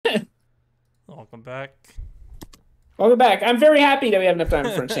Welcome back. Welcome back. I'm very happy that we have enough time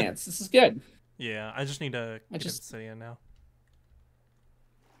for a chance. This is good. Yeah, I just need to I get just obsidian now.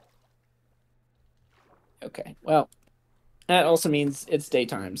 okay. Well, that also means it's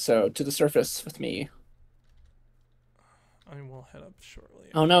daytime. So to the surface with me. I will head up shortly.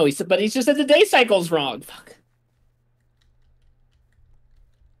 Oh no, he said, but he's just said the day cycle's wrong. Fuck.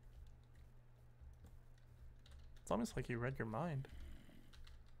 It's almost like you read your mind.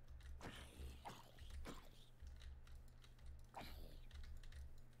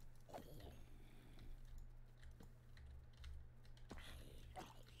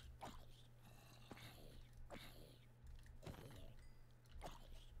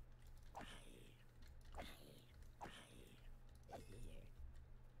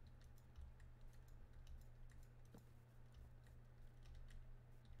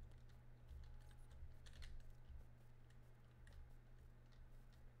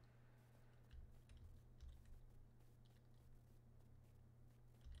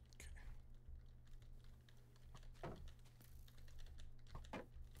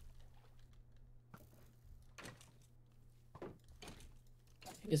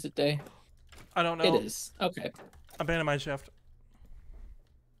 Is it day? I don't It know. is. Okay. Abandon my shift.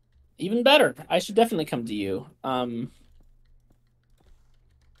 Even better. I should definitely come to you. Oh,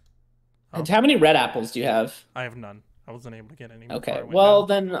 How many red apples do you have? I have none. I wasn't able to get any before Okay. I went Well,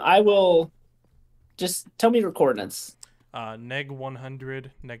 down. then I will just tell me your coordinates. Neg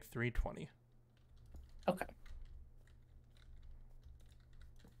 100, neg 320. Okay.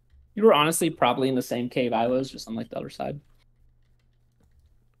 You were honestly probably in the same cave I was, just on like the other side.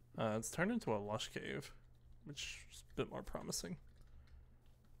 It's turned into a lush cave, which is a bit more promising.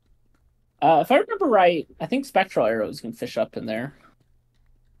 If I remember right, I think spectral arrows can fish up in there.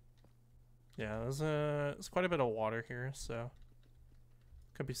 Yeah, there's quite a bit of water here, so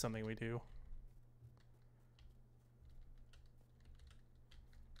could be something we do.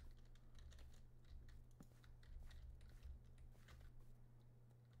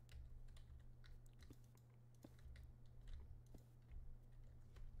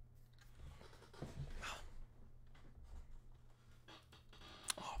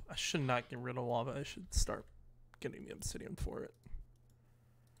 I should not get rid of lava. I should start getting the obsidian for it.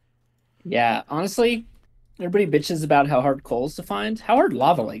 Yeah, honestly, everybody bitches about how hard coal's to find. How hard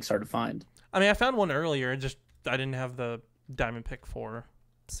lava lakes are to find. I mean, I found one earlier. Just I didn't have the diamond pick for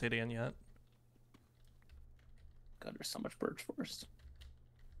obsidian yet. God, there's so much birch forest.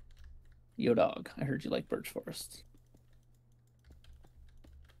 Yo, dog, I heard you like birch forest.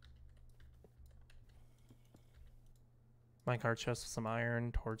 Minecart chest with some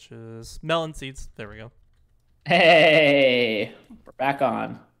iron, torches, melon seeds. There we go. Hey, we're back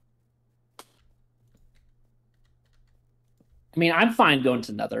on. I mean, I'm fine going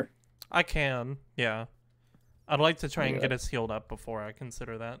to Nether. I can, yeah. I'd like to try and Yeah. get us healed up before I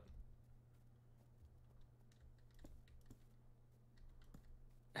consider that.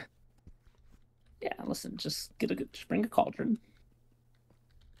 Yeah, listen, just just bring a cauldron.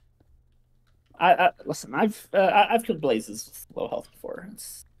 Listen. I've killed blazes with low health before.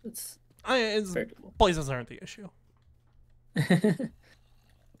 It's very doable. Blazes aren't the issue. It's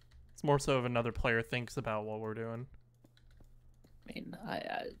more so if another player thinks about what we're doing. I mean,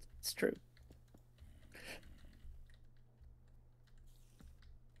 it's true.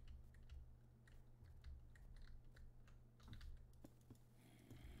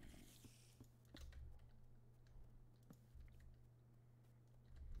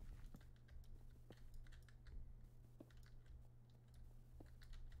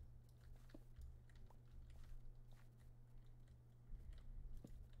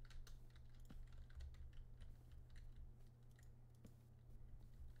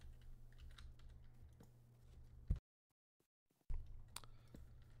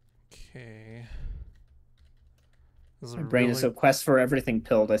 Okay. This is My a brain is really so quest for everything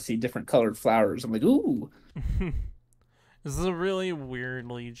pilled. I see different colored flowers. I'm like, ooh. This is a really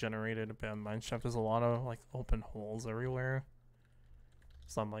weirdly generated abandoned mine shaft. There's a lot of like open holes everywhere.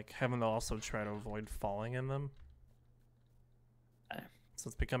 So I'm like having to also try to avoid falling in them. So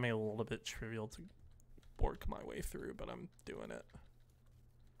it's becoming a little bit trivial to work my way through, but I'm doing it.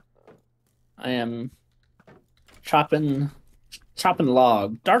 I am chopping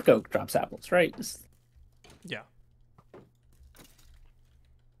log. Dark oak drops apples, right? Yeah.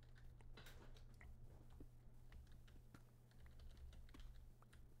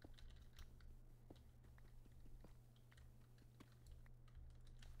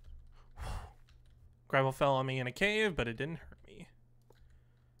 Gravel fell on me in a cave, but it didn't hurt me.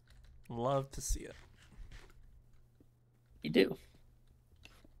 Love to see it. You do.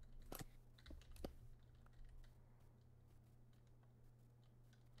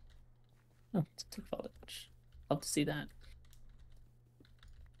 Oh, take fall damage. Love to see that.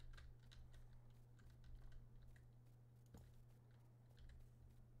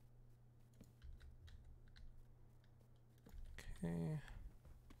 Okay.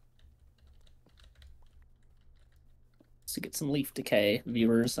 To get some leaf decay,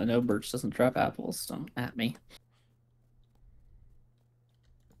 viewers. I know Birch doesn't drop apples. Don't at me.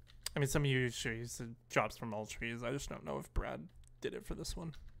 I mean, some huge trees it drops from all trees. I just don't know if Brad did it for this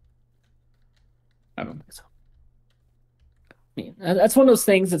one. I don't think so. I mean, that's one of those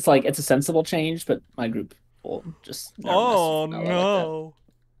things. It's like it's a sensible change, but my group will just never Oh mess with no!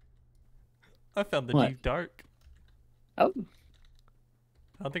 like I found the what? deep dark. Oh,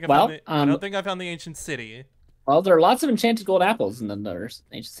 I don't think I well, found the. I don't think I found the ancient city. Well, there are lots of enchanted gold apples in the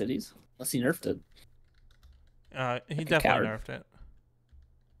ancient cities. Unless he nerfed it. He like definitely nerfed it.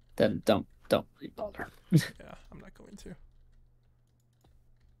 Then don't bother. Yeah, I'm not going to.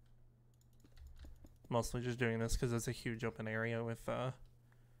 Mostly just doing this because it's a huge open area with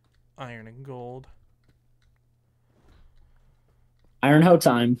iron and gold. Iron hoe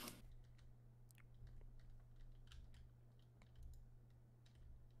time.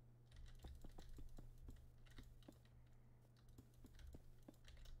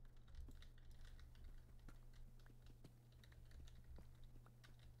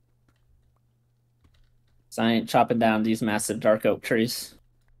 So I ain't chopping down these massive dark oak trees.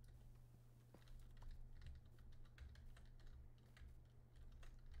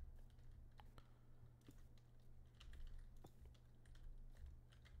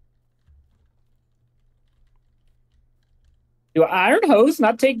 Do iron hoes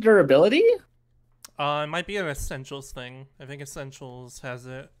not take durability? It might be an essentials thing. I think essentials has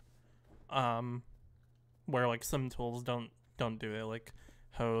it. Where like some tools don't do it, like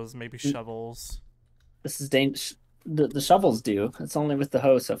hoes, maybe shovels. This is dangerous. The shovels do. It's only with the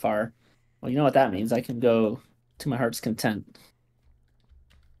hoe so far. Well, you know what that means. I can go to my heart's content.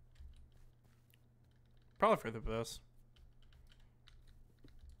 Probably for the best.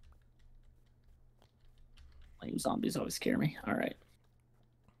 Lame zombies always scare me. All right.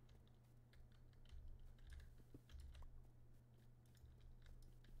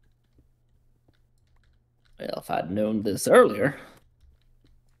 Well, if I'd known this earlier.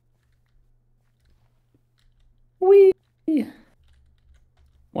 Whee!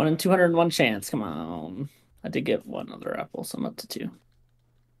 1 in 201 chance. Come on. I did get one other apple, so I'm up to 2.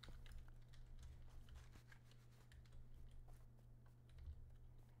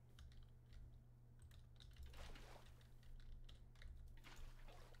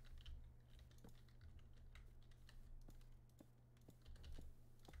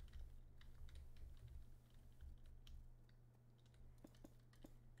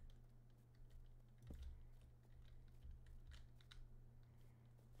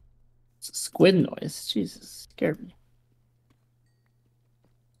 It's a squid noise. Jesus, scared me.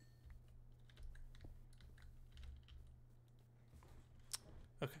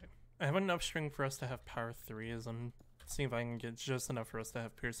 Okay, I have enough string for us to have power 3s. I'm seeing if I can get just enough for us to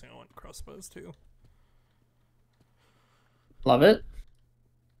have piercing on crossbows too. Love it.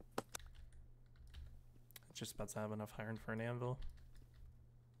 Just about to have enough iron for an anvil.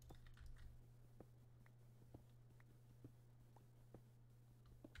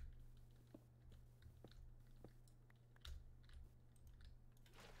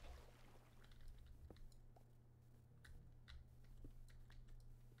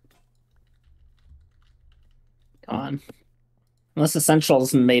 Come on. Unless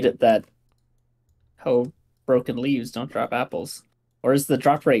Essentials made it that broken leaves don't drop apples. Or is the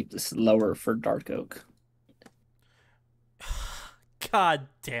drop rate just lower for dark oak? God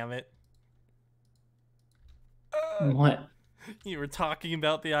damn it. What? You were talking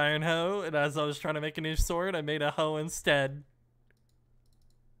about the iron hoe, and as I was trying to make a new sword, I made a hoe instead.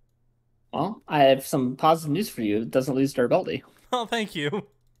 Well, I have some positive news for you. It doesn't lose durability. Oh, thank you.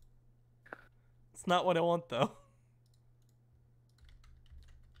 It's not what I want, though.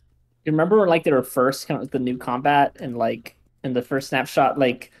 You remember when like they were first coming with the new combat and like in the first snapshot,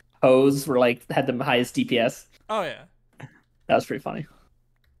 like hoes were like had the highest DPS? Oh yeah. That was pretty funny.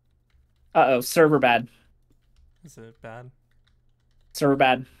 Uh-oh, server bad. Is it bad? Server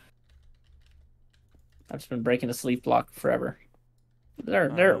bad. I've just been breaking a sleep block forever. There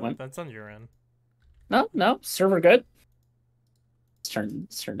it went. That's on your end. No, server good. Let's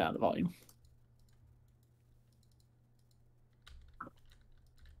turn down the volume.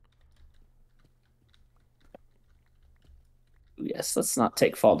 Yes, let's not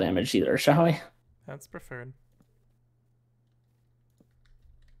take fall damage either, shall we? That's preferred.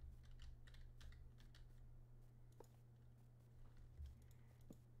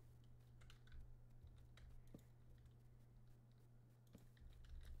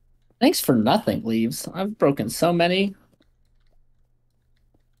 Thanks for nothing, Leaves. I've broken so many.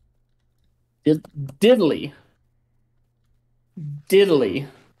 Diddly. Diddly.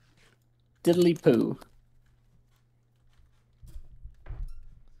 Diddly poo.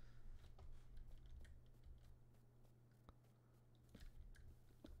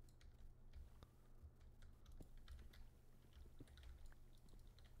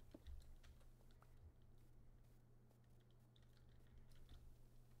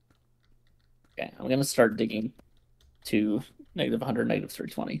 Okay, I'm gonna start digging to -100,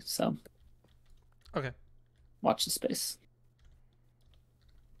 -320. So Okay. watch the space.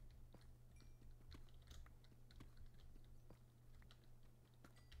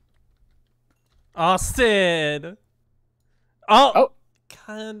 Austin. Oh. Oh,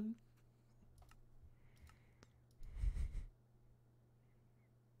 God.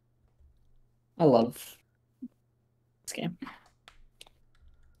 I love this game.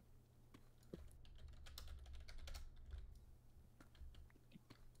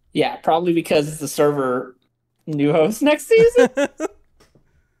 Yeah, probably because it's the server new host next season.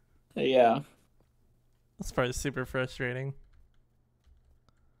 Yeah. That's probably super frustrating.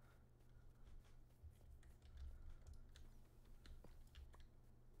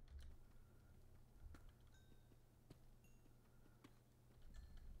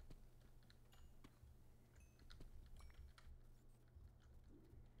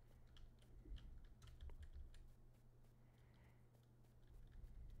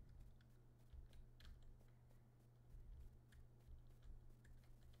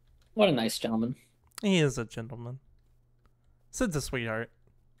 What a nice gentleman. He is a gentleman. Sid's a sweetheart.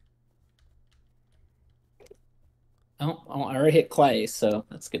 Oh, I already hit clay, so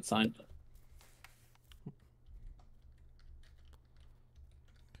that's a good sign.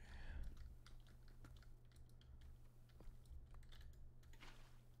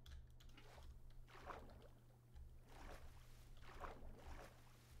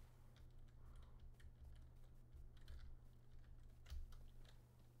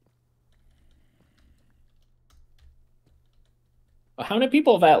 How many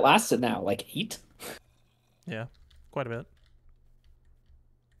people have outlasted now? Like 8? Yeah, quite a bit.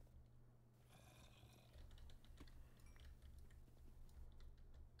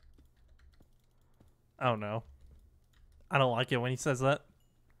 Oh no. I don't like it when he says that.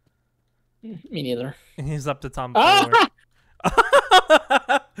 Me neither. He's up to Tom Fuller.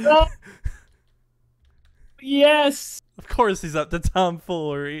 Ah! Oh, yes. Of course he's up to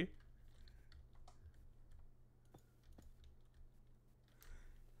tomfoolery.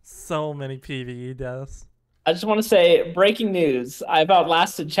 So many PvE deaths. I just want to say, breaking news. I've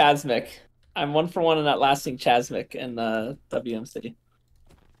outlasted Chasmic. I'm 1-for-1 in outlasting Chasmic in WMC.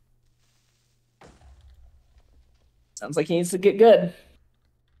 Sounds like he needs to get good.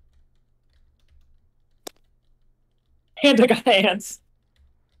 And I got hands.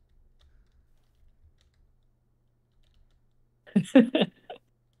 I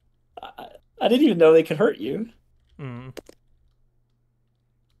didn't even know they could hurt you. Mm.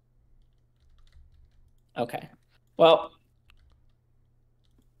 Okay. Well,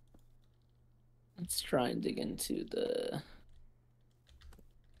 let's try and dig into the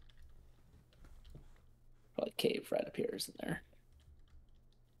probably cave right up here, isn't there?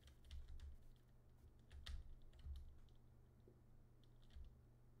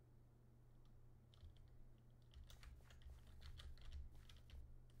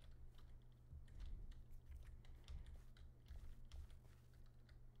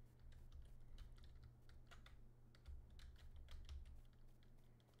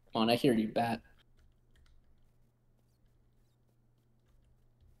 Come on, I hear you, bat.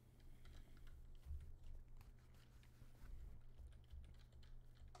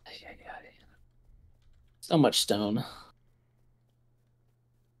 So much stone.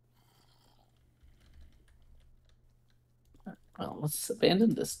 Well, let's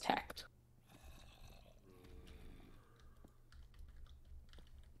abandon this tact.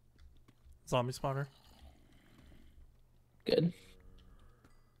 Zombie spawner. Good.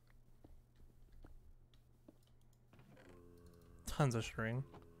 Tons of string.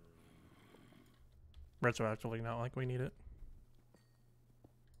 Retroactively, not like we need it.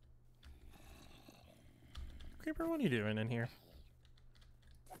 Creeper, what are you doing in here?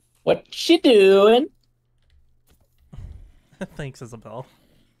 What you doing? Thanks, Isabel.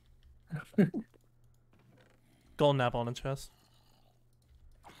 Golden apple on the chest.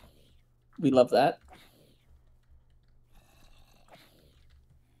 We love that.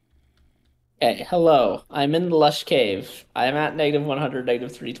 Hey, hello. I'm in the lush cave. I'm at -100,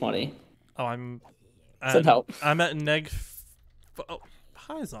 -320. Oh, I'm Send help. I'm at neg. Oh,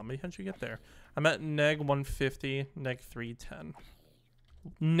 Hi, zombie. How'd you get there? I'm at neg 150, neg 310.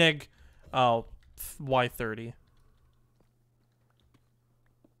 Neg, Y30.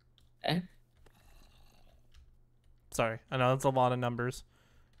 Okay. Sorry, I know that's a lot of numbers.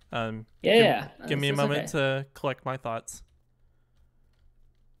 Yeah. Give me a That's moment okay. to collect my thoughts.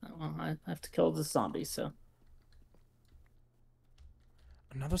 Well, I have to kill the zombie, so.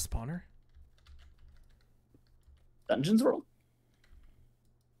 Another spawner? Dungeons roll?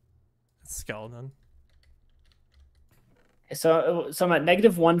 It's skeleton. So I'm at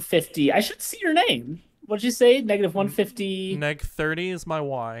negative 150. I should see your name. What'd you say? Negative 150. Neg 30 is my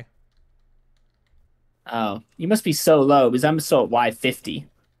Y. Oh, you must be so low because I'm still at Y50.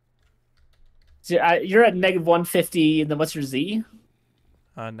 So you're at negative 150, and then what's your Z?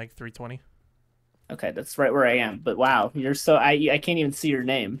 Neg 320. Okay, that's right where I am. But wow, you're so I can't even see your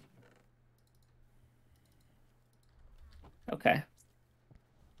name. Okay.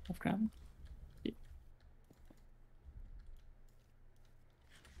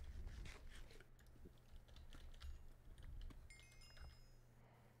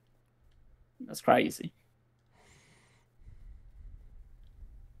 That's crazy.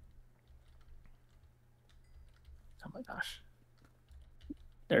 Oh my gosh.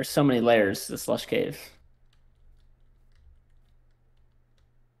 There are so many layers to this lush cave.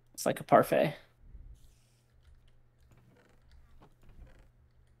 It's like a parfait.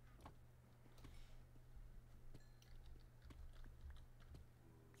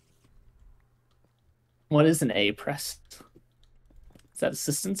 What is an A press? Is that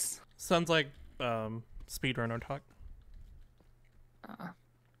assistance? Sounds like speedrunner talk.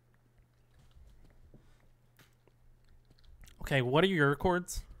 Okay, what are your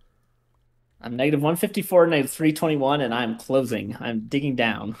records? I'm negative 154, negative 321, and I'm closing. I'm digging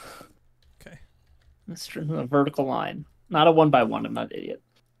down. Okay. That's a vertical line. Not a 1x1. I'm not an idiot.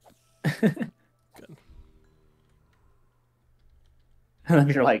 Good. And then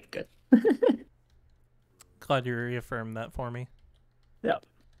you're like, good. Glad you reaffirmed that for me. Yep.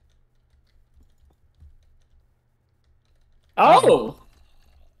 Oh!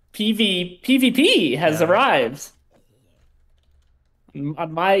 PvP has arrived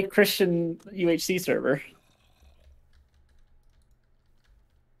on my Christian UHC server.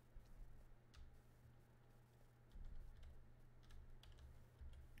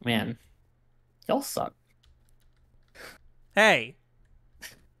 Man, y'all suck. Hey!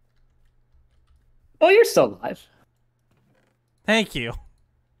 Oh, you're still alive. Thank you.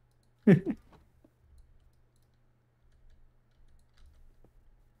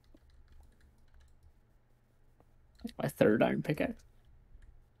 My third iron pickaxe.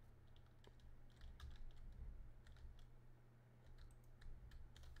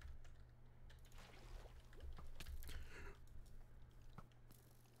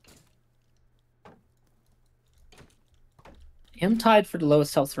 I'm tied for the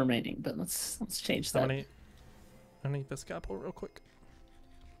lowest health remaining, but let's change that. I need this apple real quick.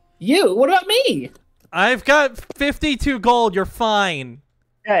 You? What about me? I've got 52 gold. You're fine.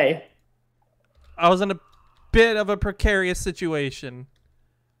 Okay. I was in a bit of a precarious situation.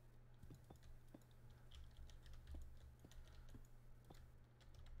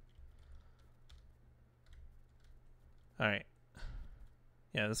 Alright.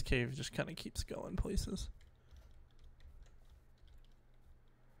 Yeah, this cave just kind of keeps going places.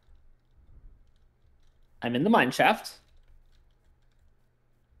 I'm in the mine shaft.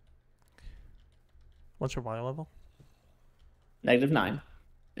 What's your Y level? -9.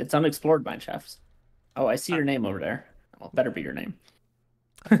 It's unexplored mine shafts. Oh, I see your name over there. Well, better be your name.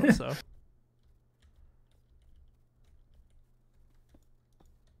 I hope so.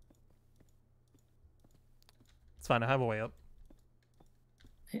 It's fine. I have a way up.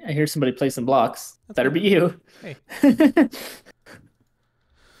 I hear somebody play some blocks. That's better be you. Hey.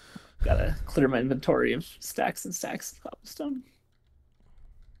 Gotta clear my inventory of stacks and stacks of cobblestone.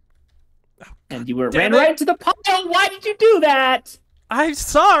 Oh, and you ran right to the pile. Why did you do that? I'm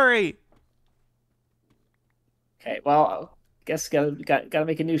sorry. Okay, well, I guess gotta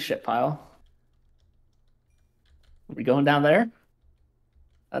make a new ship pile. Are we going down there?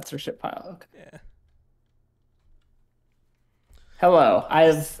 That's our ship pile. Okay. Yeah. Hello. I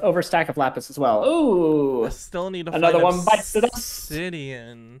have overstack of lapis as well. Ooh. I still need to another find one bites the dust.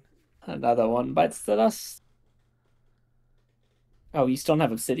 obsidian. Another one bites the dust. Oh, you still don't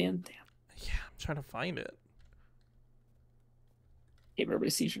have obsidian? Damn. Yeah, I'm trying to find it. Gave everybody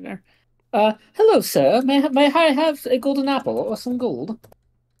a seizure there. Hello, sir. May I have a golden apple or some gold?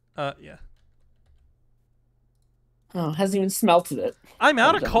 Yeah. Oh, hasn't even smelted it. I'm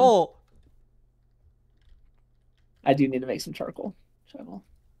out of coal. I do need to make some charcoal. which I will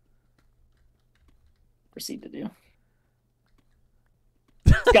proceed to do.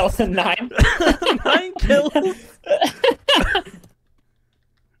 Skeleton 9. 9 kills.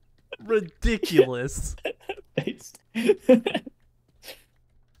 Ridiculous. Based.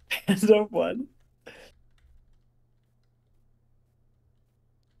 So one.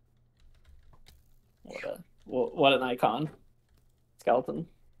 What an icon. Skeleton.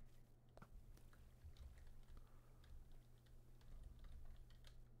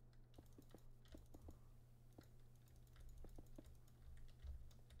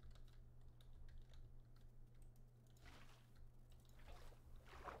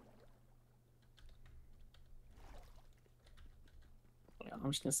 I'm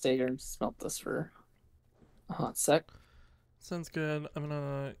just gonna stay here and smelt this for a hot sec. Sounds good. I'm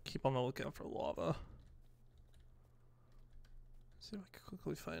gonna keep on the lookout for lava. See if I can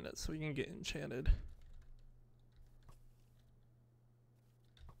quickly find it so we can get enchanted.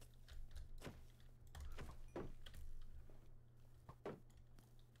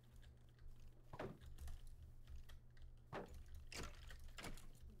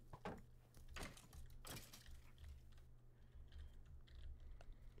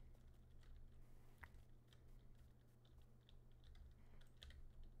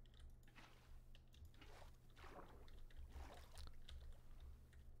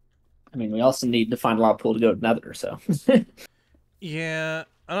 I mean, we also need to find a lot of pool to go to Nether, so. Yeah,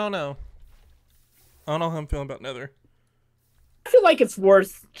 I don't know. I don't know how I'm feeling about Nether. I feel like it's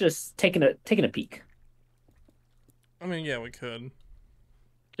worth just taking a peek. I mean, yeah, we could.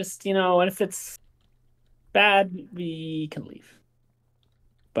 Just, and if it's bad, we can leave.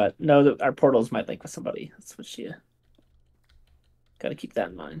 But know that our portals might link with somebody. That's what you gotta keep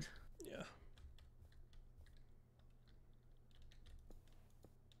that in mind. Yeah.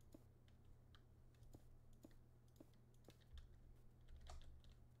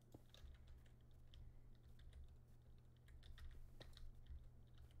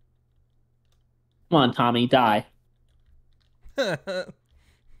 Come on, Tommy, die.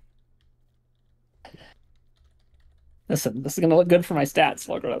 Listen, this is gonna look good for my stats,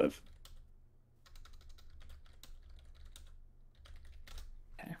 Locomotive.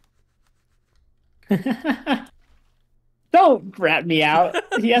 Okay. Don't rat me out.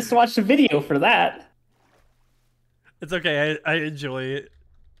 He has to watch the video for that. It's okay. I enjoy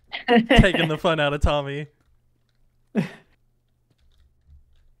taking the fun out of Tommy.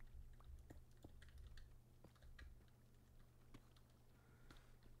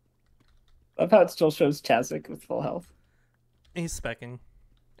 Love how it still shows Chazzik with full health. He's specking.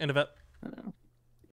 In a bit. I know.